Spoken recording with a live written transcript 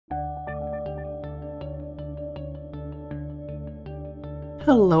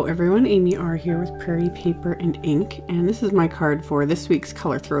Hello everyone, AmyR here with Prairie Paper and Ink, and this is my card for this week's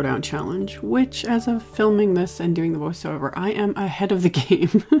Color Throwdown Challenge, which, as of filming this and doing the voiceover, I am ahead of the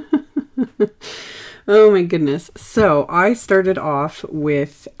game. Oh my goodness. So I started off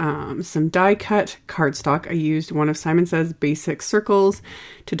with some die cut cardstock. I used one of Simon Says basic circles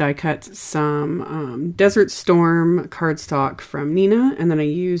to die cut some Desert Storm cardstock from Nina, and then I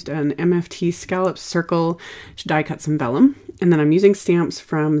used an MFT scallop circle to die cut some vellum. And then I'm using stamps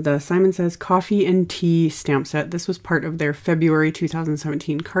from the Simon Says Coffee and Tea stamp set. This was part of their February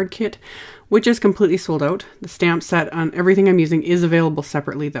 2017 card kit, which is completely sold out. The stamp set on everything I'm using is available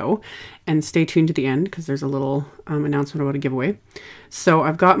separately though, and stay tuned to the end because there's a little announcement about a giveaway. So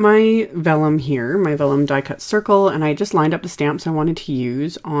I've got my vellum here, my vellum die cut circle, and I just lined up the stamps I wanted to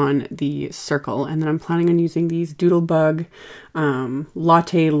use on the circle, and then I'm planning on using these Doodlebug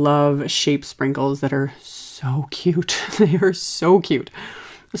Latte Love shape sprinkles that are so cute. They are so cute.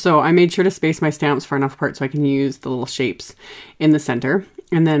 So I made sure to space my stamps far enough apart so I can use the little shapes in the center.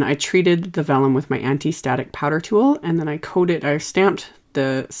 And then I treated the vellum with my anti-static powder tool, and then I stamped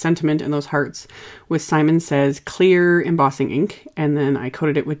the sentiment and those hearts with Simon Says clear embossing ink, and then I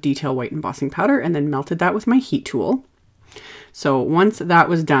coated it with detail white embossing powder and then melted that with my heat tool. So once that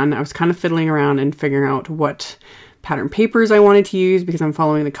was done, I was kind of fiddling around and figuring out what pattern papers I wanted to use because I'm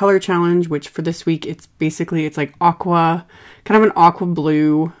following the color challenge, which for this week it's like aqua, kind of an aqua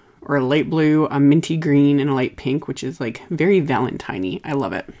blue or a light blue, a minty green, and a light pink, which is like very Valentine-y. I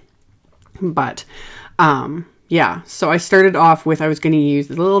love it. But yeah, so I started off with, I was going to use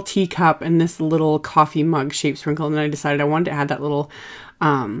the little teacup and this little coffee mug shape sprinkle, and then I decided I wanted to add that little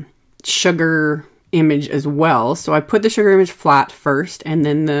sugar image as well. So I put the sugar image flat first, and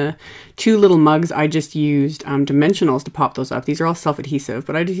then the two little mugs I just used dimensionals to pop those up. These are all self-adhesive,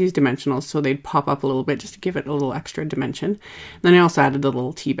 but I just used dimensionals so they'd pop up a little bit just to give it a little extra dimension. And then I also added the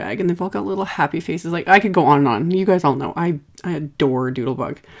little tea bag, and they've all got little happy faces. Like, I could go on and on. You guys all know I adore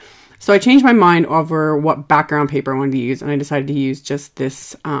Doodlebug. So I changed my mind over what background paper I wanted to use, and I decided to use just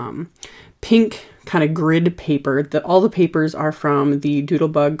this pink kind of grid paper. All the papers are from the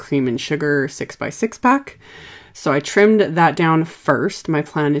Doodlebug Cream and Sugar 6x6 pack. So I trimmed that down first. My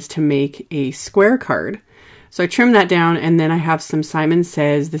plan is to make a square card. So I trimmed that down, and then I have some Simon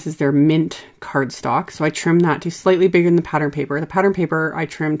Says, this is their mint cardstock. So I trimmed that to slightly bigger than the pattern paper. The pattern paper I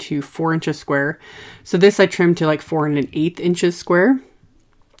trimmed to 4 inches square. So this I trimmed to like 4 1/8 inches square,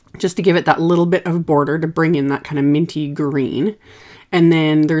 just to give it that little bit of border to bring in that kind of minty green. And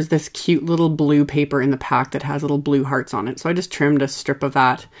then there's this cute little blue paper in the pack that has little blue hearts on it. So I just trimmed a strip of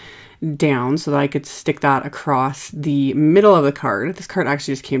that down so that I could stick that across the middle of the card. This card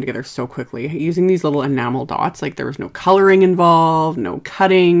actually just came together so quickly using these little enamel dots. Like, there was no coloring involved, no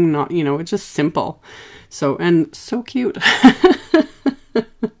cutting, not, you know, it's just simple. So, and so cute.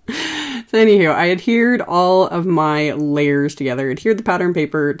 So anywho, I adhered all of my layers together, adhered the pattern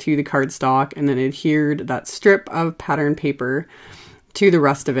paper to the cardstock, and then adhered that strip of pattern paper to the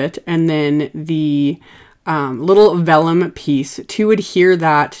rest of it. And then the little vellum piece, to adhere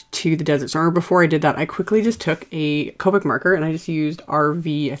that to the Desert Storm. Before I did that, I quickly just took a Copic marker and I just used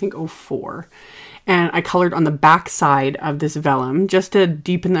RV, I think 04. And I colored on the back side of this vellum just to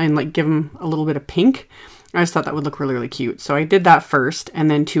deepen and like give them a little bit of pink. I just thought that would look really, really cute. So I did that first, and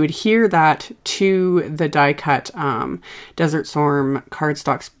then to adhere that to the die cut Desert Storm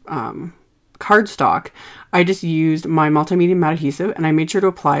cardstock, I just used my multimedia matte adhesive, and I made sure to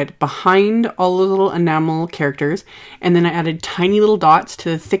apply it behind all the little enamel characters, and then I added tiny little dots to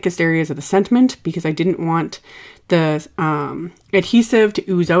the thickest areas of the sentiment because I didn't want the adhesive to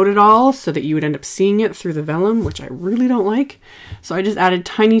ooze out at all so that you would end up seeing it through the vellum, which I really don't like. So I just added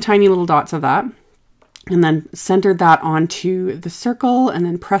tiny, tiny little dots of that, and then centered that onto the circle, and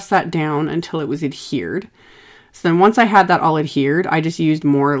then pressed that down until it was adhered. So then once I had that all adhered, I just used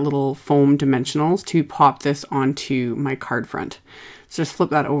more little foam dimensionals to pop this onto my card front. So just flip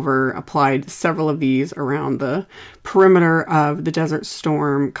that over, applied several of these around the perimeter of the Desert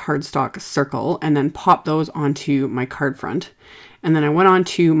Storm cardstock circle, and then popped those onto my card front. And then I went on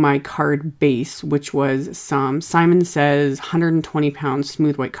to my card base, which was some Simon Says 120 pound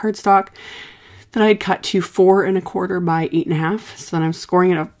smooth white cardstock that I had cut to 4 1/4 by 8 1/2. So then I'm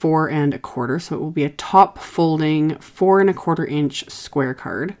scoring it at 4 1/4. So it will be a top folding 4 1/4 inch square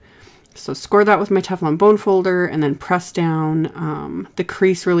card. So score that with my Teflon bone folder, and then press down the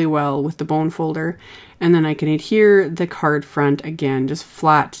crease really well with the bone folder. And then I can adhere the card front again, just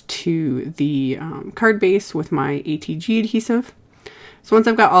flat to the card base with my ATG adhesive. So once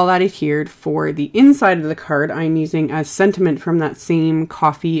I've got all that adhered, for the inside of the card, I'm using a sentiment from that same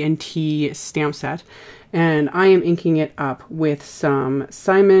coffee and tea stamp set. And I am inking it up with some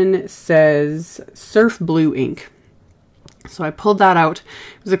Simon Says Surf Blue ink. So I pulled that out.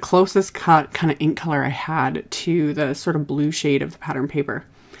 It was the closest cut kind of ink color I had to the sort of blue shade of the pattern paper.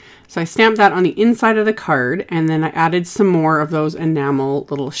 So I stamped that on the inside of the card, and then I added some more of those enamel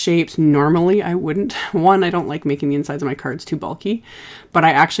little shapes. Normally I wouldn't. One, I don't like making the insides of my cards too bulky, but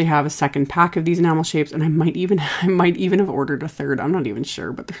I actually have a second pack of these enamel shapes, and I might even have ordered a third. I'm not even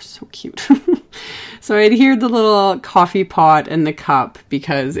sure, but they're so cute. So I adhered the little coffee pot and the cup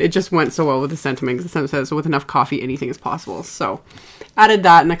because it just went so well with the sentiment, because the sentiment says, with enough coffee, anything is possible. So added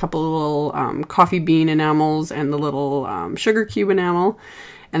that and a couple of little coffee bean enamels and the little sugar cube enamel.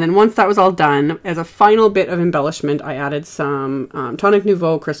 And then once that was all done, as a final bit of embellishment, I added some Tonic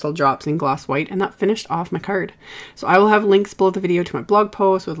Nouveau crystal drops in gloss white, and that finished off my card. So I will have links below the video to my blog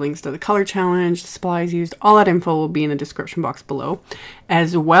post with links to the color challenge, the supplies used. All that info will be in the description box below,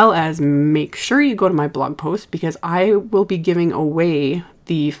 as well as make sure you go to my blog post, because I will be giving away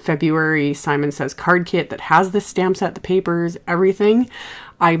the February Simon Says card kit that has the stamp set, the papers, everything.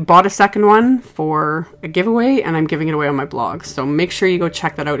 I bought a second one for a giveaway, and I'm giving it away on my blog. So make sure you go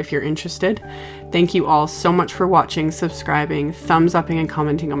check that out if you're interested. Thank you all so much for watching, subscribing, thumbs upping, and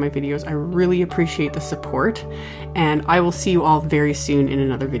commenting on my videos. I really appreciate the support, and I will see you all very soon in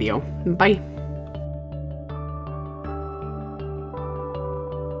another video. Bye.